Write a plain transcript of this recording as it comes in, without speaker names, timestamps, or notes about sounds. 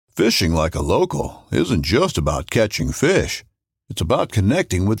Fishing like a local isn't just about catching fish. It's about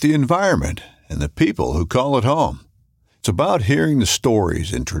connecting with the environment and the people who call it home. It's about hearing the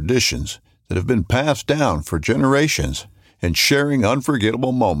stories and traditions that have been passed down for generations and sharing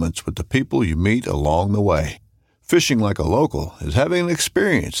unforgettable moments with the people you meet along the way. Fishing like a local is having an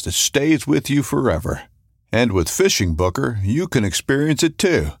experience that stays with you forever. And with Fishing Booker, you can experience it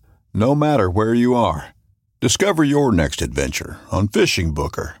too, no matter where you are. Discover your next adventure on Fishing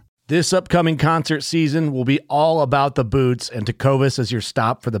Booker. This upcoming concert season will be all about the boots, and Tecovas is your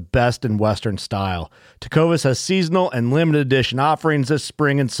stop for the best in Western style. Tecovas has seasonal and limited edition offerings this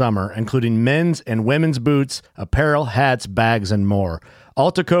spring and summer, including men's and women's boots, apparel, hats, bags, and more.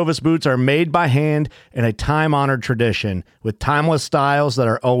 All Tecovas boots are made by hand in a time-honored tradition with timeless styles that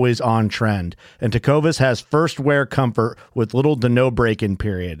are always on trend. And Tecovas has first wear comfort with little to no break-in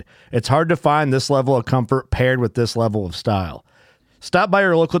period. It's hard to find this level of comfort paired with this level of style. Stop by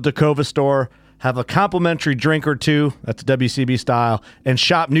your local Tecovas store, have a complimentary drink or two, that's WCB style, and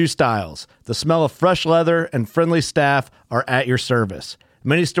shop new styles. The smell of fresh leather and friendly staff are at your service.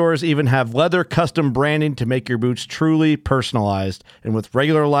 Many stores even have leather custom branding to make your boots truly personalized. And with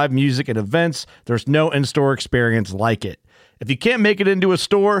regular live music and events, there's no in-store experience like it. If you can't make it into a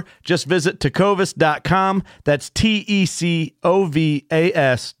store, just visit tecovas.com. That's TECOVAS.com.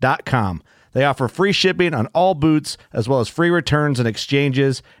 They offer free shipping on all boots, as well as free returns and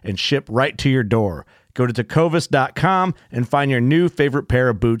exchanges, and ship right to your door. Go to tecovas.com and find your new favorite pair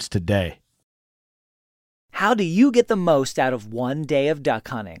of boots today. How do you get the most out of one day of duck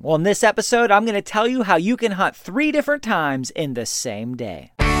hunting? Well, in this episode, I'm going to tell you how you can hunt 3 different times in the same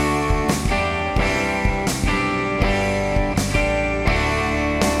day.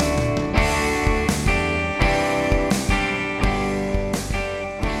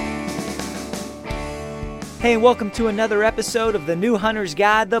 Hey, welcome to another episode of the New Hunter's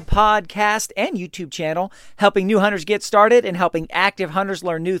Guide, the podcast and YouTube channel, helping new hunters get started and helping active hunters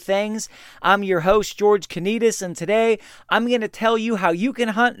learn new things. I'm your host, George Kanitas, and today I'm going to tell you how you can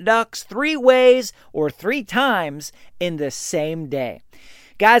hunt ducks 3 ways or 3 times in the same day.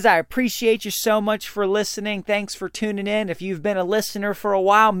 Guys, I appreciate you so much for listening. Thanks for tuning in. If you've been a listener for a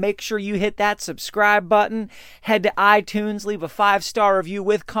while, make sure you hit that subscribe button. Head to iTunes, leave a 5-star review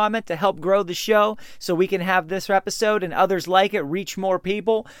with comment to help grow the show so we can have this episode and others like it reach more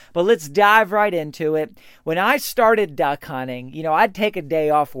people. But let's dive right into it. When I started duck hunting, I'd take a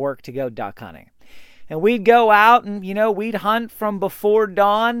day off work to go duck hunting. And we'd go out and, we'd hunt from before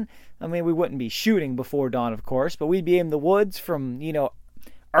dawn. I mean, we wouldn't be shooting before dawn, of course, but we'd be in the woods from,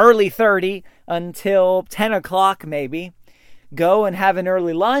 early 30 until 10 o'clock maybe, go and have an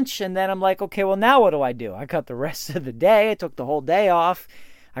early lunch, and then I'm like, okay, well, now what do? I got the rest of the day. I took the whole day off.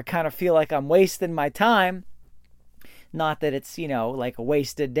 I kind of feel like I'm wasting my time. Not that it's, like a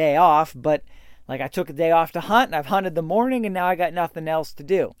wasted day off, but like I took a day off to hunt, and I've hunted the morning, and now I got nothing else to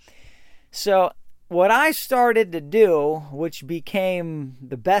do. So what I started to do, which became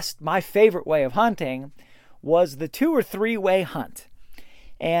my favorite way of hunting, was the 2 or 3 way hunt.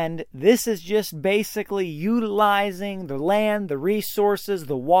 And this is just basically utilizing the land, the resources,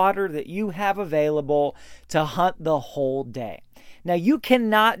 the water that you have available to hunt the whole day. Now, you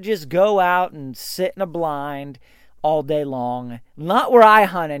cannot just go out and sit in a blind all day long. Not where I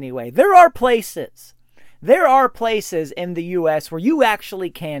hunt anyway. There are places in the U.S. where you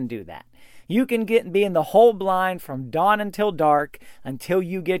actually can do that. You can be in the whole blind from dawn until dark until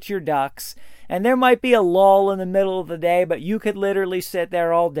you get your ducks. And there might be a lull in the middle of the day, but you could literally sit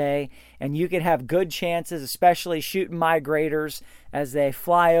there all day and you could have good chances, especially shooting migrators as they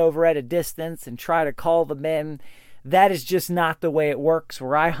fly over at a distance and try to call them in. That is just not the way it works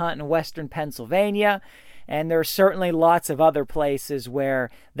where I hunt in western Pennsylvania. And there are certainly lots of other places where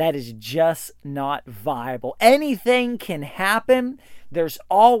that is just not viable. Anything can happen. There's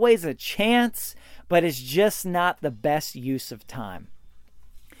always a chance, but it's just not the best use of time.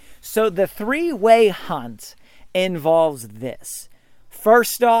 So the 3-way hunt involves this.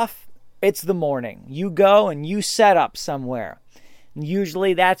 First off, it's the morning. You go and you set up somewhere.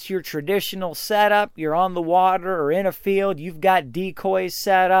 Usually that's your traditional setup. You're on the water or in a field. You've got decoys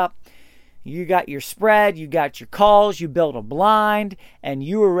set up. You got your spread. You got your calls. You built a blind. And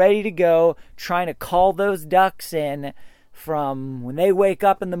you are ready to go trying to call those ducks in from when they wake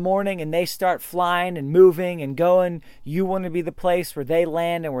up in the morning and they start flying and moving and going. You want to be the place where they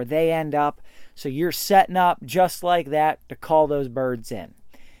land and where they end up. So you're setting up just like that to call those birds in.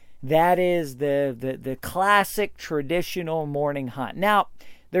 That is the classic traditional morning hunt. Now,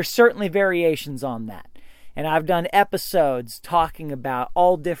 there's certainly variations on that. And I've done episodes talking about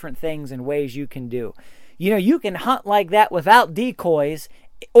all different things and ways you can do. You can hunt like that without decoys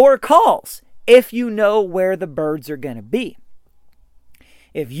or calls if you know where the birds are going to be.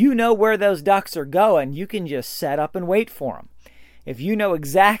 If you know where those ducks are going, you can just set up and wait for them. If you know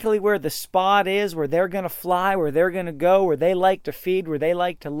exactly where the spot is, where they're going to fly, where they're going to go, where they like to feed, where they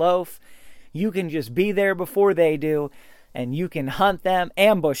like to loaf, you can just be there before they do, and you can hunt them,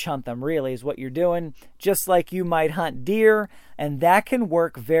 ambush hunt them really is what you're doing, just like you might hunt deer, and that can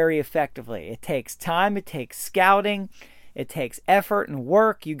work very effectively. It takes time, it takes scouting, it takes effort and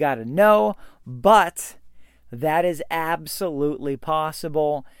work, you got to know, but that is absolutely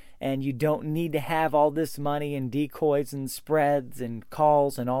possible, and you don't need to have all this money and decoys and spreads and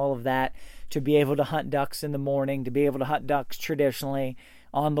calls and all of that to be able to hunt ducks in the morning, to be able to hunt ducks traditionally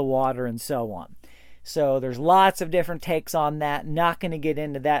on the water and so on. So there's lots of different takes on that. Not going to get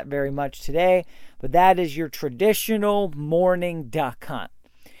into that very much today, but that is your traditional morning duck hunt.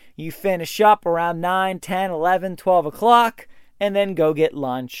 You finish up around 9, 10, 11, 12 o'clock, and then go get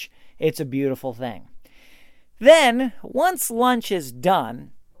lunch. It's a beautiful thing. Then, once lunch is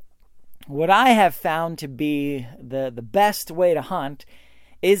done, what I have found to be the best way to hunt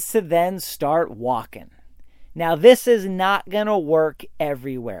is to then start walking. Now, this is not going to work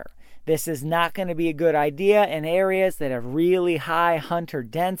everywhere. This is not going to be a good idea in areas that have really high hunter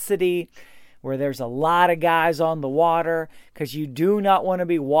density, where there's a lot of guys on the water, because you do not want to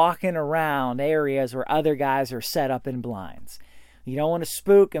be walking around areas where other guys are set up in blinds. You don't want to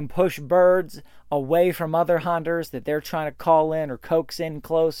spook and push birds away from other hunters that they're trying to call in or coax in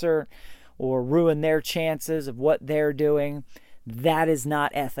closer, or ruin their chances of what they're doing. That is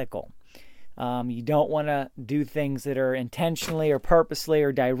not ethical. You don't want to do things that are intentionally or purposely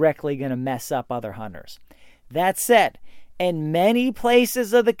or directly going to mess up other hunters. That said, in many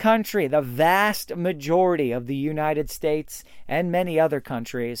places of the country, the vast majority of the United States and many other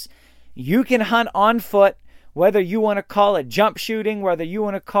countries, you can hunt on foot, whether you want to call it jump shooting, whether you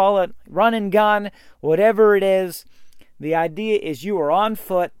want to call it run and gun, whatever it is. The idea is you are on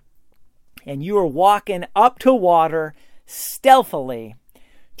foot and you are walking up to water stealthily,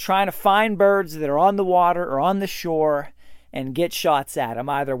 trying to find birds that are on the water or on the shore and get shots at them,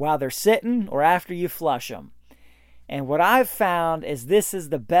 either while they're sitting or after you flush them. And what I've found is this is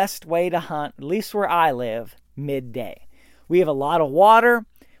the best way to hunt, at least where I live, midday. We have a lot of water.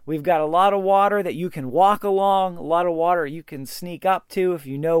 We've got a lot of water that you can walk along, a lot of water you can sneak up to if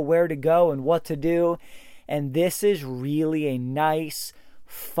you know where to go and what to do. And this is really a nice,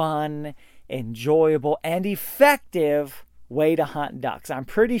 fun, enjoyable, and effective way to hunt ducks. I'm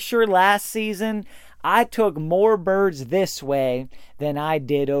pretty sure last season I took more birds this way than I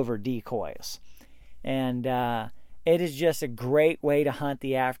did over decoys. And it is just a great way to hunt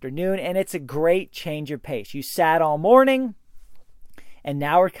the afternoon, and it's a great change of pace. You sat all morning, and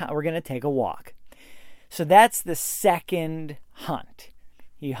now we're going to take a walk. So that's the second hunt.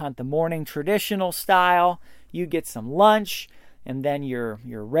 You hunt the morning traditional style, you get some lunch, and then you're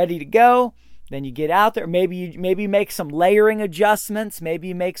ready to go. Then you get out there. Maybe you make some layering adjustments. Maybe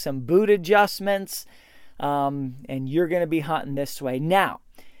you make some boot adjustments. And you're going to be hunting this way. Now,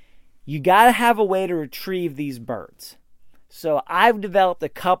 you got to have a way to retrieve these birds. So I've developed a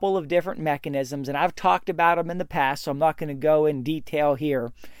couple of different mechanisms, and I've talked about them in the past, so I'm not going to go in detail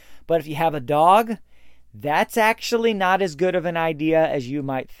here. But if you have a dog, that's actually not as good of an idea as you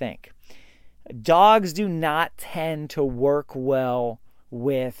might think. Dogs do not tend to work well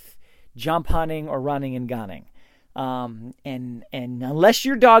with jump hunting or running and gunning. And unless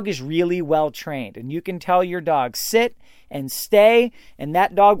your dog is really well trained, and you can tell your dog sit and stay, and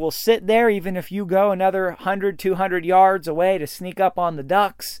that dog will sit there even if you go another 100, 200 yards away to sneak up on the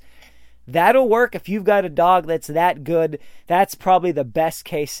ducks, that'll work. If you've got a dog that's that good, that's probably the best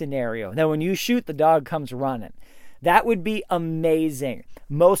case scenario. Now, when you shoot, the dog comes running. That would be amazing.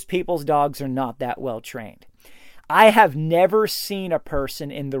 Most people's dogs are not that well trained. I have never seen a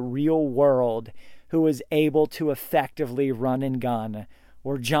person in the real world who is able to effectively run and gun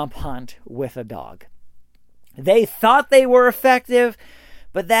or jump hunt with a dog. They thought they were effective,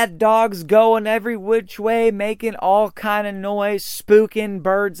 but that dog's going every which way, making all kind of noise, spooking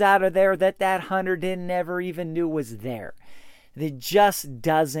birds out of there that hunter didn't ever even knew was there. It just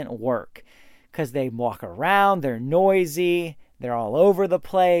doesn't work because they walk around, they're noisy, they're all over the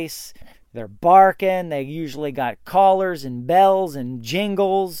place. They're barking. They usually got collars and bells and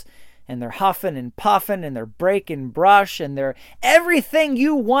jingles, and they're huffing and puffing, and they're breaking brush, and they're everything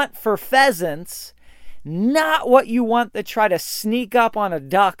you want for pheasants, not what you want to try to sneak up on a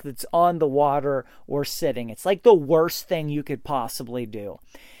duck that's on the water or sitting. It's like the worst thing you could possibly do.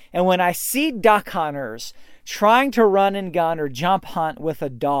 And when I see duck hunters trying to run and gun or jump hunt with a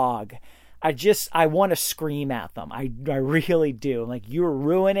dog, I want to scream at them. I really do. Like, you're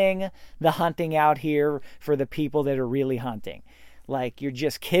ruining the hunting out here for the people that are really hunting. Like, you're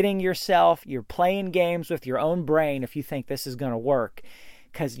just kidding yourself. You're playing games with your own brain if you think this is going to work,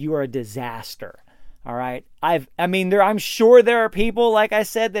 because you are a disaster. All right. I'm sure there are people, like I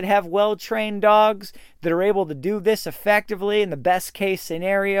said, that have well-trained dogs that are able to do this effectively in the best case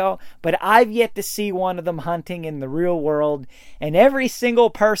scenario, but I've yet to see one of them hunting in the real world. And every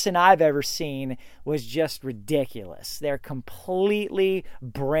single person I've ever seen was just ridiculous. They're completely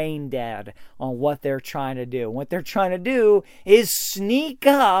brain dead on what they're trying to do. What they're trying to do is sneak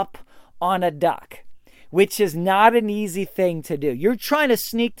up on a duck, which is not an easy thing to do. You're trying to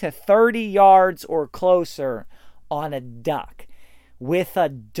sneak to 30 yards or closer on a duck with a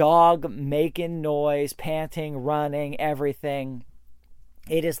dog making noise, panting, running, everything.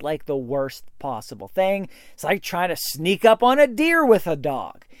 It is like the worst possible thing. It's like trying to sneak up on a deer with a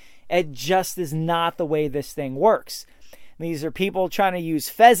dog. It just is not the way this thing works. These are people trying to use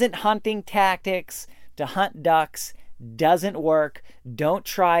pheasant hunting tactics to hunt ducks. Doesn't work. Don't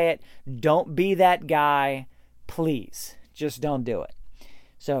try it. Don't be that guy. Please, just don't do it.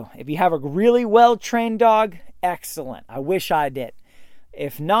 So if you have a really well-trained dog, excellent. I wish I did.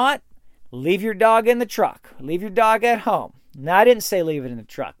 If not, leave your dog in the truck. Leave your dog at home. Now, I didn't say leave it in the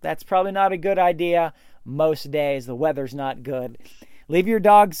truck. That's probably not a good idea most days. The weather's not good. Leave your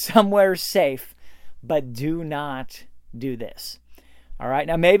dog somewhere safe, but do not do this. All right.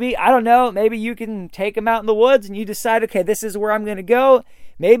 Now, maybe, I don't know, maybe you can take him out in the woods and you decide, okay, this is where I'm going to go.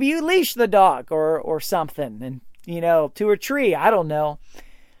 Maybe you leash the dog or something and, to a tree. I don't know.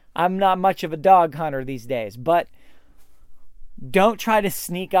 I'm not much of a dog hunter these days, but don't try to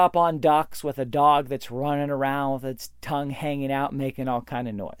sneak up on ducks with a dog that's running around with its tongue hanging out, making all kind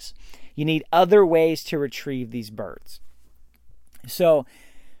of noise. You need other ways to retrieve these birds. So,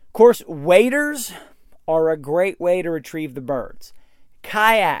 of course, waders are a great way to retrieve the birds.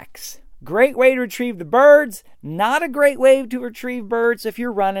 Kayaks, great way to retrieve the birds. Not a great way to retrieve birds if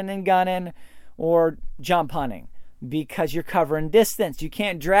you're running and gunning or jump hunting, because you're covering distance. You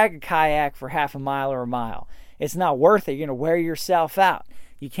can't drag a kayak for half a mile or a mile. It's not worth it. You're going to wear yourself out.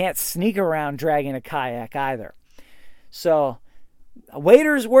 You can't sneak around dragging a kayak either. So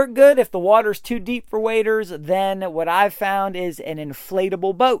waders work good. If the water's too deep for waders, then what I've found is an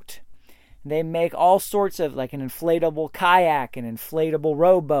inflatable boat. They make all sorts of, like an inflatable kayak, an inflatable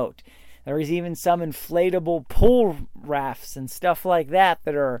rowboat. There is even some inflatable pool rafts and stuff like that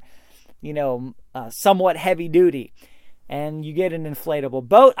are, somewhat heavy duty. And you get an inflatable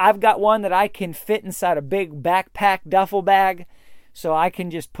boat. I've got one that I can fit inside a big backpack duffel bag, so I can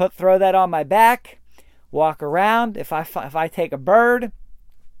just throw that on my back, walk around. If I take a bird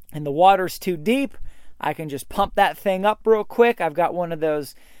and the water's too deep, I can just pump that thing up real quick. I've got one of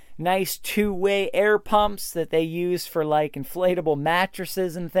those nice two-way air pumps that they use for like inflatable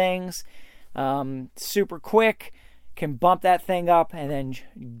mattresses and things. Super quick, can bump that thing up and then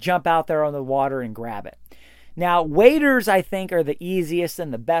jump out there on the water and grab it. Now, waders, I think, are the easiest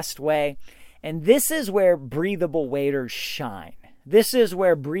and the best way, and this is where breathable waders shine. This is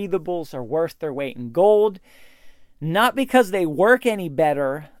where breathables are worth their weight in gold, not because they work any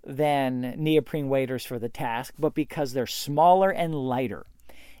better than neoprene waders for the task, but because they're smaller and lighter,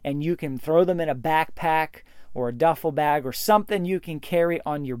 and you can throw them in a backpack or a duffel bag or something you can carry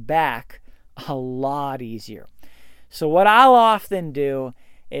on your back a lot easier. So what I'll often do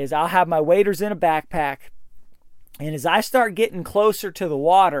is I'll have my waders in a backpack, and as I start getting closer to the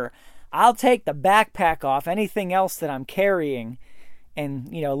water, I'll take the backpack off, anything else that I'm carrying, and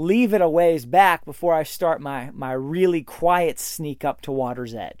leave it a ways back before I start my really quiet sneak up to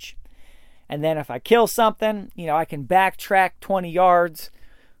water's edge. And then if I kill something, I can backtrack 20 yards,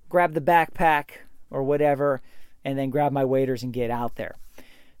 grab the backpack or whatever, and then grab my waders and get out there.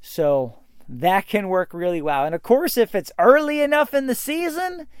 So that can work really well. And of course, if it's early enough in the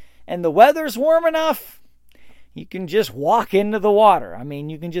season and the weather's warm enough, you can just walk into the water. I mean,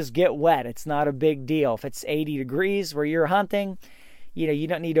 you can just get wet. It's not a big deal. If it's 80 degrees where you're hunting, you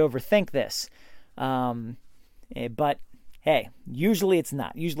don't need to overthink this. But hey, usually it's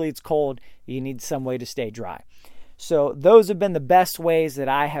not. Usually it's cold. You need some way to stay dry. So those have been the best ways that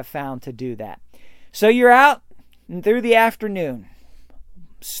I have found to do that. So you're out through the afternoon,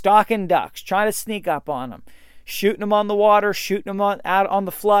 stalking ducks, trying to sneak up on them, shooting them on the water, shooting them out on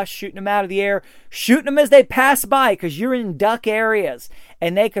the flush, shooting them out of the air, shooting them as they pass by, because you're in duck areas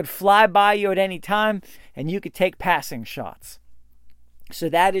and they could fly by you at any time and you could take passing shots. So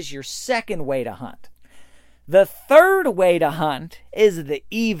that is your second way to hunt. The third way to hunt is the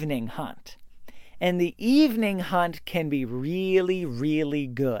evening hunt. And the evening hunt can be really, really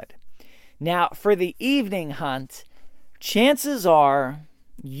good. Now, for the evening hunt, chances are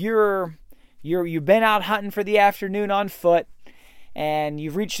you've been out hunting for the afternoon on foot, and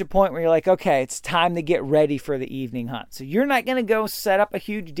you've reached a point where you're like, okay, it's time to get ready for the evening hunt. So you're not going to go set up a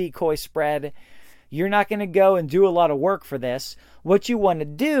huge decoy spread. You're not going to go and do a lot of work for this. What you want to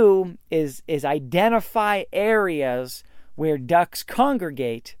do is identify areas where ducks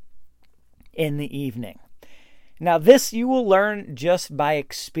congregate in the evening. Now, this you will learn just by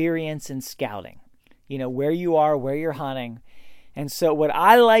experience and scouting. You know, where you are, where you're hunting. And so what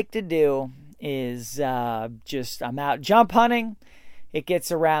I like to do is I'm out jump hunting. It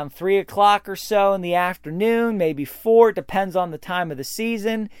gets around 3 o'clock or so in the afternoon, maybe 4. It depends on the time of the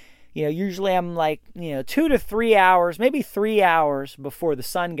season. You know, usually I'm like, 2 to 3 hours, maybe 3 hours before the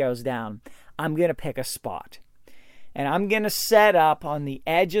sun goes down, I'm going to pick a spot. And I'm going to set up on the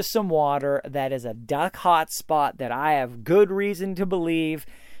edge of some water that is a duck hot spot that I have good reason to believe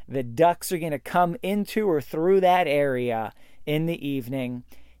the ducks are going to come into or through that area in the evening.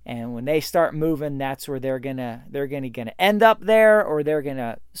 And when they start moving, that's where they're gonna end up there, or they're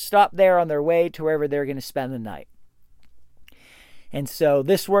gonna stop there on their way to wherever they're gonna spend the night. And so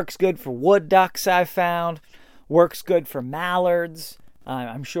this works good for wood ducks, I've found. Works good for mallards.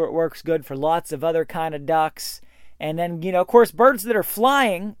 I'm sure it works good for lots of other kind of ducks. And then, of course, birds that are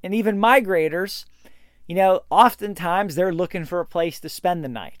flying and even migrators, oftentimes they're looking for a place to spend the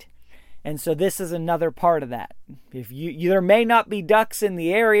night. And so this is another part of that. If there may not be ducks in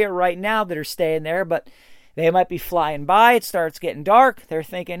the area right now that are staying there, but they might be flying by. It starts getting dark. They're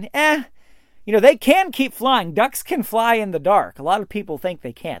thinking, they can keep flying. Ducks can fly in the dark. A lot of people think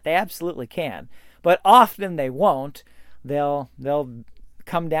they can't. They absolutely can. But often they won't. They'll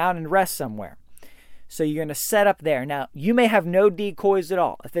come down and rest somewhere. So you're going to set up there. Now, you may have no decoys at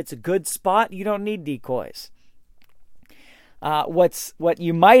all. If it's a good spot, you don't need decoys. What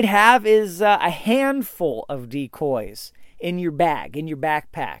you might have is a handful of decoys in your bag, in your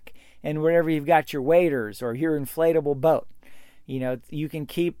backpack, and wherever you've got your waders or your inflatable boat. You can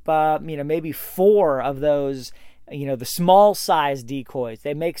keep, maybe 4 of those, the small size decoys.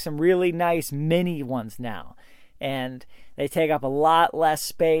 They make some really nice mini ones now, and they take up a lot less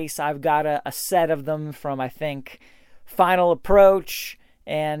space. I've got a set of them from, I think, Final Approach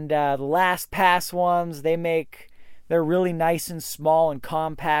and the Last Pass ones. They're really nice and small and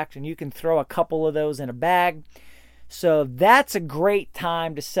compact, and you can throw a couple of those in a bag. So that's a great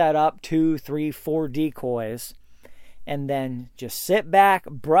time to set up 2, 3, 4 decoys, and then just sit back,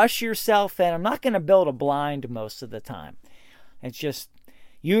 brush yourself in. I'm not going to build a blind most of the time.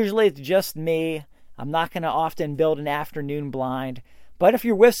 Usually it's just me. I'm not going to often build an afternoon blind. But if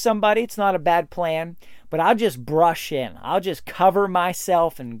you're with somebody, it's not a bad plan. But I'll just brush in. I'll just cover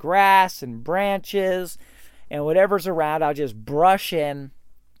myself in grass and branches and whatever's around. I'll just brush in,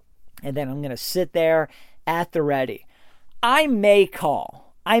 and then I'm going to sit there at the ready. I may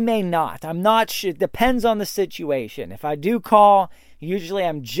call. I may not. I'm not sure. It depends on the situation. If I do call, usually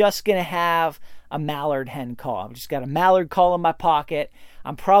I'm just going to have a mallard hen call. I've just got a mallard call in my pocket.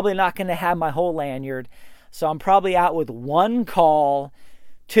 I'm probably not going to have my whole lanyard. So I'm probably out with 1 call,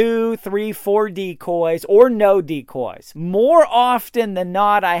 2, 3, 4 decoys, or no decoys. More often than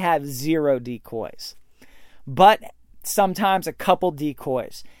not, I have 0 decoys. But sometimes a couple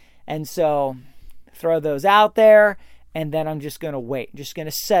decoys. And so throw those out there, and then I'm just going to wait. I'm just going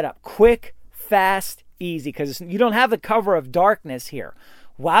to set up quick, fast, easy, because you don't have the cover of darkness here.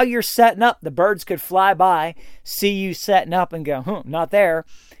 While you're setting up, the birds could fly by, see you setting up and go, not there,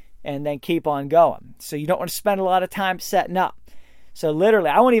 and then keep on going. So you don't want to spend a lot of time setting up. So literally,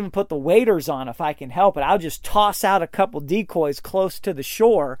 I won't even put the waders on if I can help it. I'll just toss out a couple decoys close to the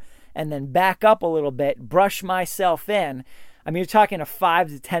shore and then back up a little bit, brush myself in. I mean, you're talking a 5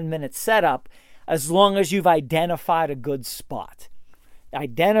 to 10 minute setup as long as you've identified a good spot.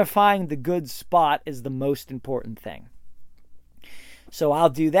 Identifying the good spot is the most important thing. So I'll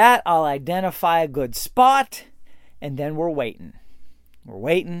do that. I'll identify a good spot, and then we're waiting. We're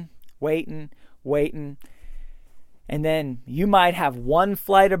waiting. And then you might have 1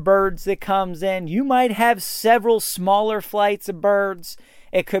 flight of birds that comes in. You might have several smaller flights of birds.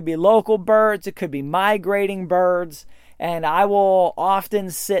 It could be local birds. It could be migrating birds. And I will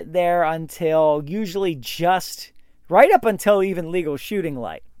often sit there until usually just right up until even legal shooting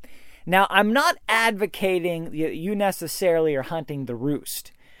light. Now, I'm not advocating that you necessarily are hunting the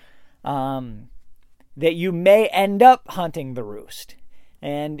roost. That you may end up hunting the roost.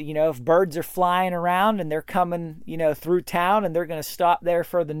 And, if birds are flying around and they're coming, through town and they're going to stop there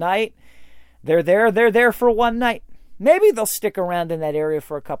for the night, they're there for 1 night. Maybe they'll stick around in that area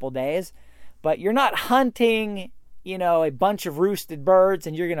for a couple days, but you're not hunting a bunch of roosted birds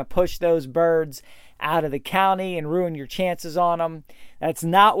and you're going to push those birds out of the county and ruin your chances on them. That's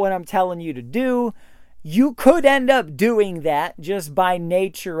not what I'm telling you to do. You could end up doing that just by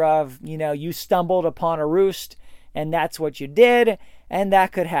nature of, you stumbled upon a roost and that's what you did, and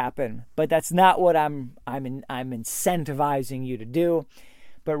that could happen. But that's not what I'm incentivizing you to do,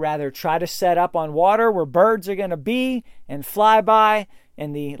 but rather try to set up on water where birds are going to be and fly by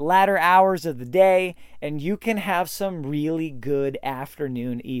in the latter hours of the day, and you can have some really good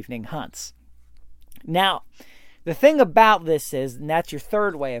afternoon, evening hunts. Now, the thing about this is, and that's your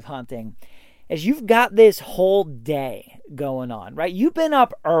third way of hunting, is you've got this whole day going on, right? You've been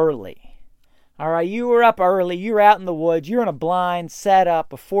up early. All right, you were up early. You're out in the woods. You're in a blind set up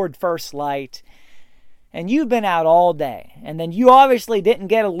before first light, and you've been out all day. And then you obviously didn't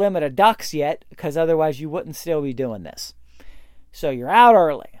get a limit of ducks yet, because otherwise you wouldn't still be doing this. So you're out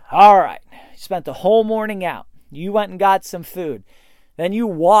early. All right, you spent the whole morning out. You went and got some food. Then you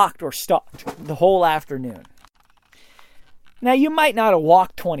walked or stalked the whole afternoon. Now, you might not have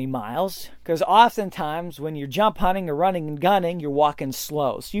walked 20 miles, because oftentimes when you're jump hunting or running and gunning, you're walking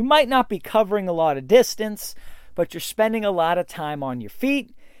slow. So you might not be covering a lot of distance, but you're spending a lot of time on your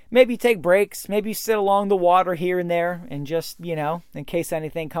feet. Maybe take breaks. Maybe sit along the water here and there and just, in case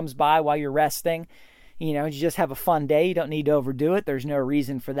anything comes by while you're resting. You just have a fun day. You don't need to overdo it. There's no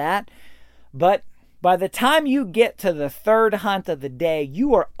reason for that. But by the time you get to the third hunt of the day,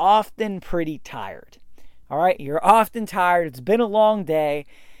 you are often pretty tired. All right, you're often tired. It's been a long day,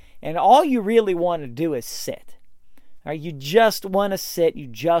 and all you really want to do is sit. All right, you just want to sit. You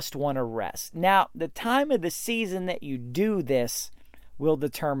just want to rest. Now, the time of the season that you do this will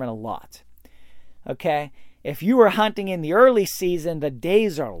determine a lot. Okay, if you were hunting in the early season, the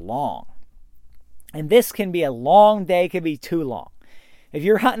days are long, and this can be a long day. Could be too long. If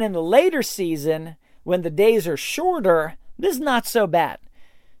you're hunting in the later season, when the days are shorter, this is not so bad.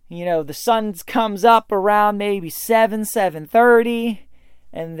 The sun comes up around maybe 7:30,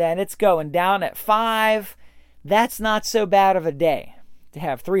 and then it's going down at 5. That's not so bad of a day to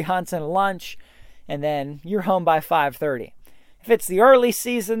have 3 hunts and a lunch, and then you're home by 5:30. If it's the early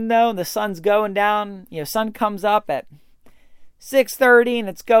season, though, the sun's going down, sun comes up at 6:30, and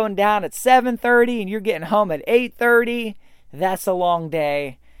it's going down at 7:30, and you're getting home at 8:30, that's a long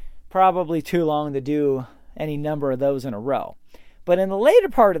day. Probably too long to do any number of those in a row. But in the later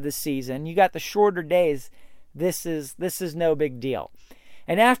part of the season, you got the shorter days. This is no big deal.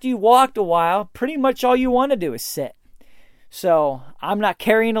 And after you walked a while, pretty much all you want to do is sit. So I'm not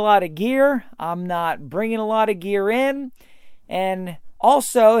carrying a lot of gear. I'm not bringing a lot of gear in. And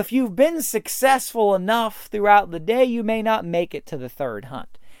also, if you've been successful enough throughout the day, you may not make it to the third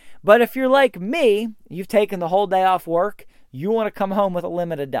hunt. But if you're like me, you've taken the whole day off work, you want to come home with a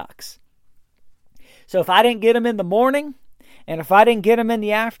limit of ducks. So if I didn't get them in the morning, and if I didn't get them in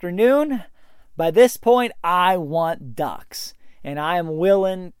the afternoon, by this point, I want ducks. And I am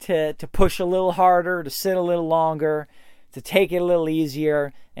willing to push a little harder, to sit a little longer, to take it a little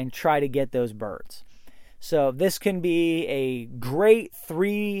easier, and try to get those birds. So this can be a great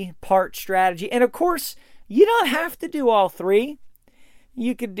 3-part strategy. And of course, you don't have to do all 3.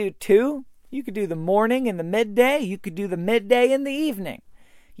 You could do 2. You could do the morning and the midday. You could do the midday and the evening.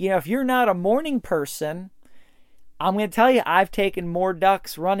 If you're not a morning person, I'm going to tell you, I've taken more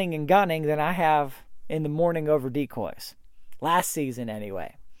ducks running and gunning than I have in the morning over decoys. Last season,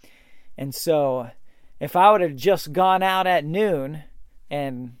 anyway. And so, if I would have just gone out at noon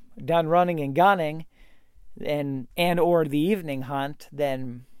and done running and gunning and or the evening hunt,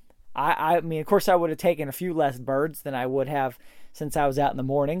 then I mean, of course, I would have taken a few less birds than I would have since I was out in the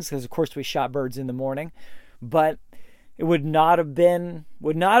mornings, because of course we shot birds in the morning. But it would not have been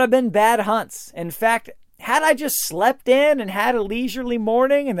bad hunts. In fact, had I just slept in and had a leisurely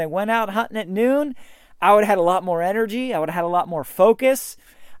morning and then went out hunting at noon, I would have had a lot more energy. I would have had a lot more focus.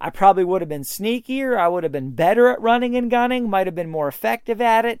 I probably would have been sneakier. I would have been better at running and gunning, might have been more effective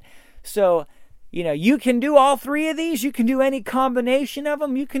at it. So, you can do all 3 of these. You can do any combination of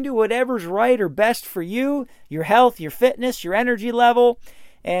them. You can do whatever's right or best for you, your health, your fitness, your energy level,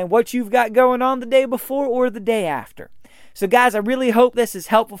 and what you've got going on the day before or the day after. So guys, I really hope this is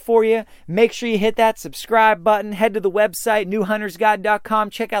helpful for you. Make sure you hit that subscribe button. Head to the website, newhuntersguide.com.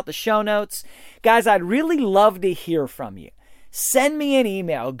 Check out the show notes. Guys, I'd really love to hear from you. Send me an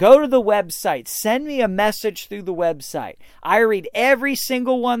email. Go to the website. Send me a message through the website. I read every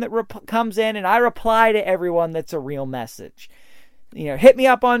single one that comes in, and I reply to everyone that's a real message. Hit me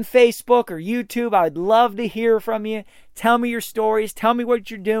up on Facebook or YouTube. I'd love to hear from you. Tell me your stories. Tell me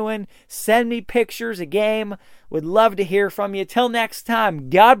what you're doing. Send me pictures, a game. Would love to hear from you. Till next time,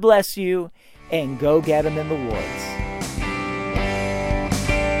 God bless you, and go get them in the woods.